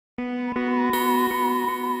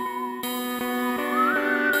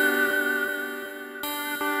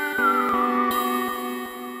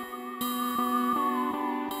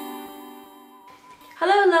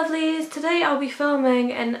today I'll be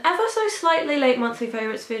filming an ever so slightly late monthly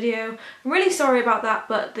favourites video. I'm really sorry about that,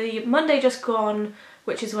 but the Monday just gone,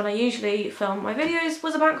 which is when I usually film my videos,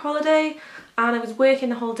 was a bank holiday and I was working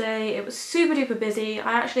the whole day. It was super duper busy.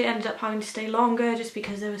 I actually ended up having to stay longer just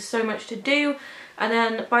because there was so much to do, and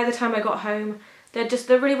then by the time I got home there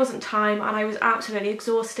really wasn't time and I was absolutely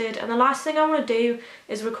exhausted, and the last thing I want to do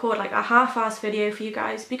is record like a half-assed video for you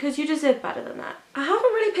guys because you deserve better than that. I haven't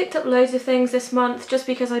really picked up loads of things this month just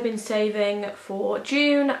because I've been saving for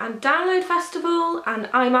June and Download Festival and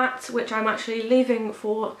IMAT, which I'm actually leaving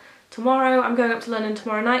for tomorrow. I'm going up to London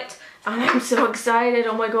tomorrow night and I'm so excited.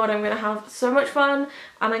 Oh my god, I'm going to have so much fun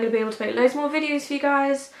and I'm going to be able to make loads more videos for you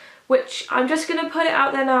guys, which I'm just going to put it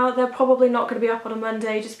out there now. They're probably not going to be up on a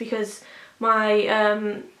Monday just because my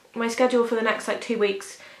my schedule for the next like 2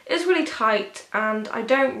 weeks is really tight and I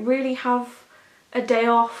don't really have a day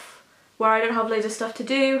off where I don't have loads of stuff to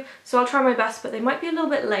do, so I'll try my best, but they might be a little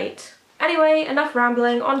bit late. Anyway, enough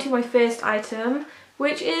rambling, on to my first item,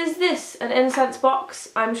 which is this, an incense box.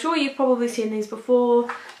 I'm sure you've probably seen these before,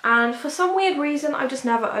 and for some weird reason I've just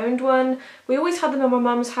never owned one. We always had them in my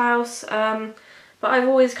mum's house, but I've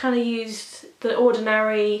always kind of used the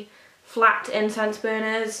ordinary flat incense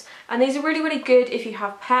burners, and these are really good if you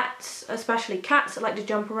have pets, especially cats that like to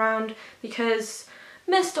jump around, because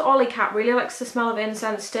Mr. Ollie Cat really likes the smell of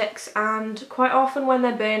incense sticks, and quite often when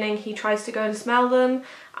they're burning he tries to go and smell them,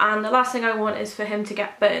 and the last thing I want is for him to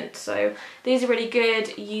get burnt. So these are really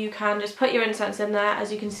good. You can just put your incense in there.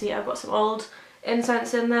 As you can see, I've got some old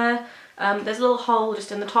incense in there. There's a little hole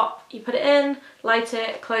just in the top. You put it in, light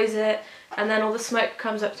it, close it, and then all the smoke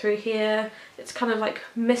comes up through here. It's kind of like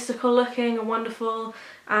mystical looking and wonderful,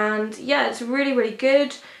 and yeah, it's really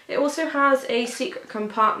good. It also has a secret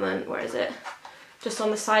compartment, where is it? Just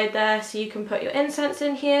on the side there, so you can put your incense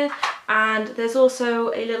in here, and there's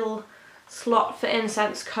also a little slot for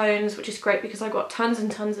incense cones, which is great because I've got tons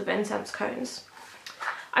and tons of incense cones.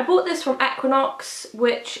 I bought this from Equinox,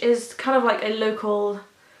 which is kind of like a local,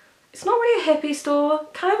 it's not really a hippie store,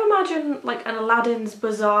 kind of imagine like an Aladdin's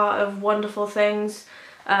bazaar of wonderful things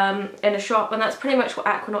in a shop, and that's pretty much what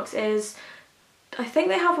Equinox is. I think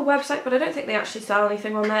they have a website, but I don't think they actually sell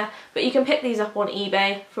anything on there, but you can pick these up on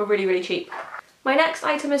eBay for really cheap. My next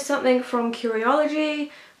item is something from Curology,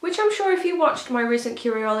 which I'm sure if you watched my recent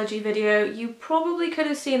Curology video, you probably could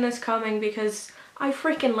have seen this coming because I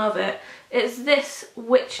freaking love it. It's this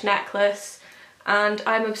witch necklace, and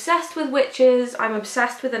I'm obsessed with witches. I'm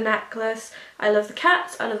obsessed with the necklace. I love the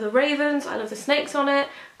cats, I love the ravens, I love the snakes on it,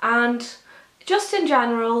 and just in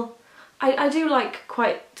general, I do like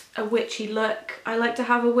quite a witchy look. I like to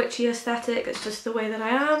have a witchy aesthetic. It's just the way that I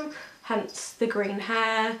am, hence the green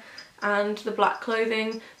hair and the black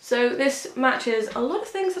clothing. So this matches a lot of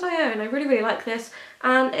things that I own. I really like this,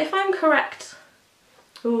 and if I'm correct,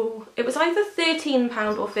 ooh, it was either £13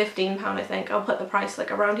 or £15, I think. I'll put the price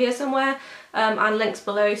like around here somewhere, and links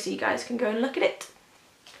below so you guys can go and look at it.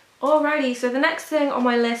 Alrighty, so the next thing on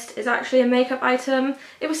my list is actually a makeup item.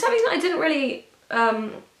 It was something that I didn't really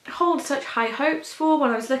hold such high hopes for when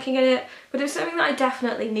I was looking at it, but it was something that I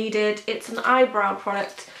definitely needed. It's an eyebrow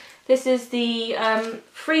product. This is the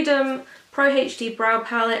Freedom Pro HD Brow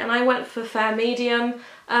Palette, and I went for Fair Medium.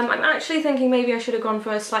 I'm actually thinking maybe I should have gone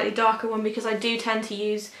for a slightly darker one because I do tend to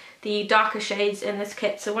use the darker shades in this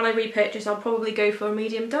kit, so when I repurchase I'll probably go for a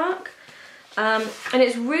medium dark. And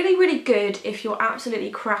it's really good if you're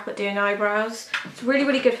absolutely crap at doing eyebrows. It's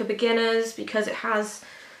really good for beginners because it has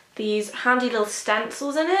these handy little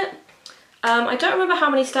stencils in it. I don't remember how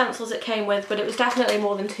many stencils it came with, but it was definitely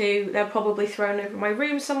more than 2. They're probably thrown over my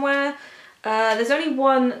room somewhere. There's only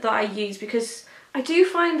one that I use because I do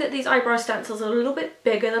find that these eyebrow stencils are a little bit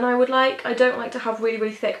bigger than I would like. I don't like to have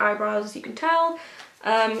really thick eyebrows, as you can tell.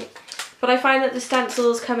 But I find that the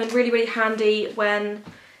stencils come in really handy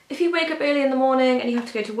if you wake up early in the morning and you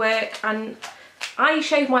have to go to work, and I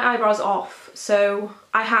shave my eyebrows off, so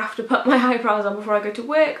I have to put my eyebrows on before I go to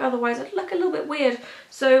work, otherwise I'd look a little bit weird.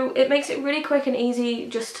 So it makes it really quick and easy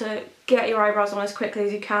just to get your eyebrows on as quickly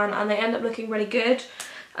as you can, and they end up looking really good.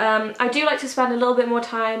 I do like to spend a little bit more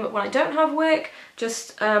time when I don't have work,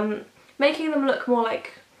 just making them look more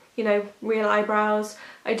like, you know, real eyebrows.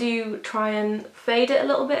 I do try and fade it a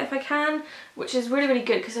little bit if I can, which is really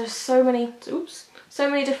good because there's so many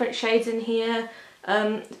different shades in here.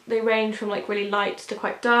 They range from like really light to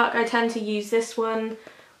quite dark. I tend to use this one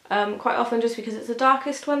quite often just because it's the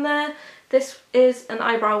darkest one there. This is an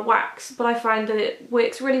eyebrow wax, but I find that it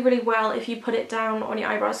works really well if you put it down on your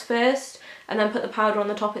eyebrows first and then put the powder on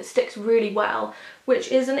the top. It sticks really well, which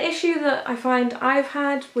is an issue that I find I've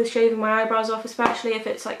had with shaving my eyebrows off, especially if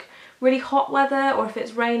it's like really hot weather or if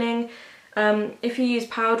it's raining. If you use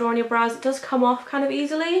powder on your brows, it does come off kind of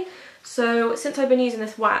easily. So since I've been using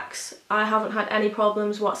this wax, I haven't had any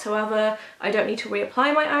problems whatsoever. I don't need to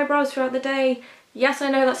reapply my eyebrows throughout the day. Yes, I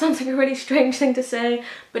know that sounds like a really strange thing to say,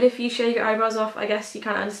 but if you shave your eyebrows off, I guess you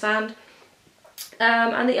kind of understand.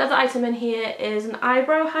 And the other item in here is an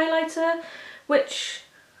eyebrow highlighter, which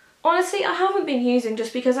honestly I haven't been using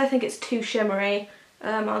just because I think it's too shimmery.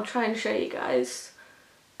 I'll try and show you guys.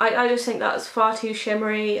 I just think that's far too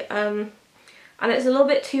shimmery, and it's a little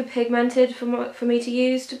bit too pigmented for me to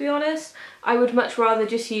use, to be honest. I would much rather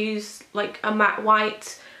just use like a matte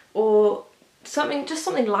white or something, just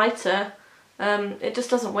something lighter. It just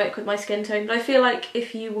doesn't work with my skin tone, but I feel like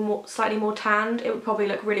if you were slightly more tanned, it would probably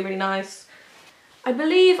look really, really nice. I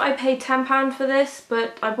believe I paid £10 for this,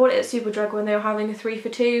 but I bought it at Superdrug when they were having a 3 for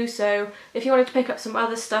 2, so if you wanted to pick up some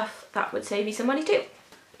other stuff, that would save you some money too.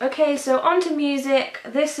 Okay, so on to music.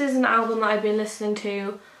 This is an album that I've been listening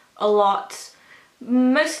to a lot,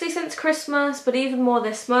 mostly since Christmas, but even more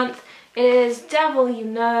this month. It is Devil You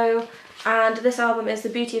Know, and this album is The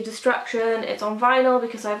Beauty of Destruction. It's on vinyl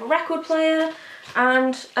because I have a record player.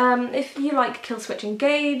 And if you like Killswitch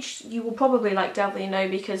Engage, you will probably like Devil You Know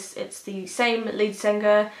because it's the same lead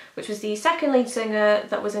singer, which was the second lead singer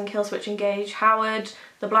that was in Killswitch Engage, Howard,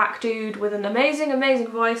 the black dude with an amazing, amazing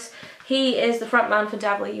voice. He is the frontman for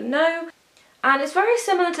Devil You Know. And it's very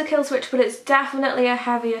similar to Killswitch, but it's definitely a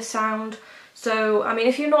heavier sound. So, I mean,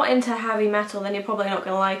 if you're not into heavy metal, then you're probably not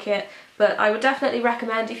going to like it. But I would definitely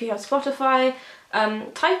recommend, if you have Spotify,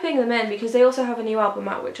 typing them in, because they also have a new album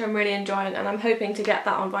out which I'm really enjoying, and I'm hoping to get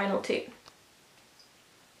that on vinyl too.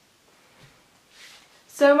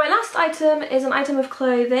 So my last item is an item of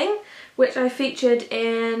clothing which I featured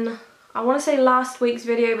in, I want to say last week's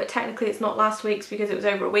video, but technically it's not last week's because it was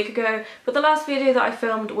over a week ago, but the last video that I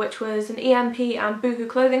filmed, which was an EMP and Boohoo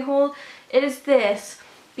clothing haul. It is this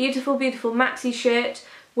beautiful, beautiful maxi shirt,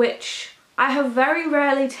 which I have very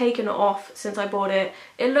rarely taken off since I bought it.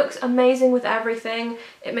 It looks amazing with everything.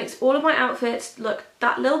 It makes all of my outfits look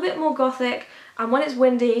that little bit more gothic, and when it's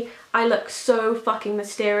windy I look so fucking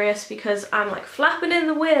mysterious because I'm like flapping in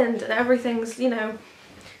the wind and everything's, you know,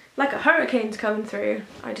 like a hurricane's coming through.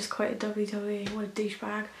 I just quoted WWE, what a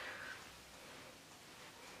douchebag.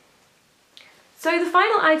 So the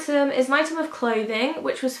final item is an item of clothing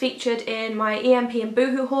which was featured in my EMP and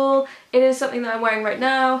Boohoo haul. It is something that I'm wearing right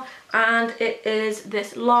now, and it is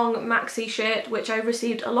this long maxi shirt which I've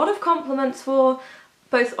received a lot of compliments for,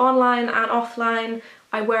 both online and offline.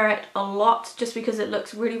 I wear it a lot just because it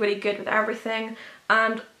looks really, really good with everything,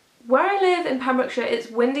 and where I live in Pembrokeshire it's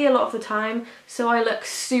windy a lot of the time, so I look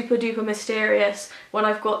super duper mysterious when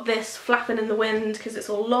I've got this flapping in the wind because it's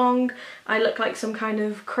all long. I look like some kind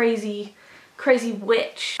of crazy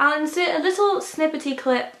witch. I'll insert a little snippety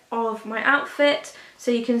clip of my outfit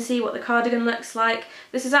so you can see what the cardigan looks like.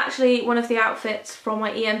 This is actually one of the outfits from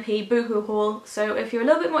my EMP Boohoo haul, so if you're a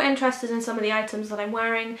little bit more interested in some of the items that I'm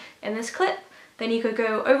wearing in this clip, then you could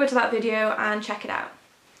go over to that video and check it out.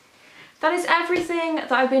 That is everything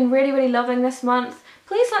that I've been really, really loving this month.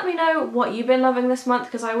 Please let me know what you've been loving this month,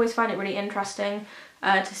 because I always find it really interesting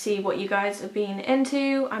to see what you guys have been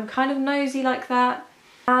into. I'm kind of nosy like that.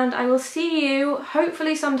 And I will see you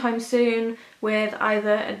hopefully sometime soon with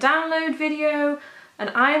either a download video, an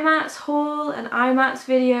IMATS haul, an IMATS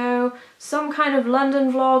video, some kind of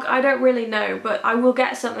London vlog. I don't really know, but I will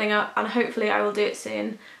get something up and hopefully I will do it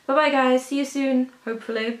soon. Bye bye guys, see you soon,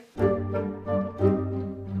 hopefully.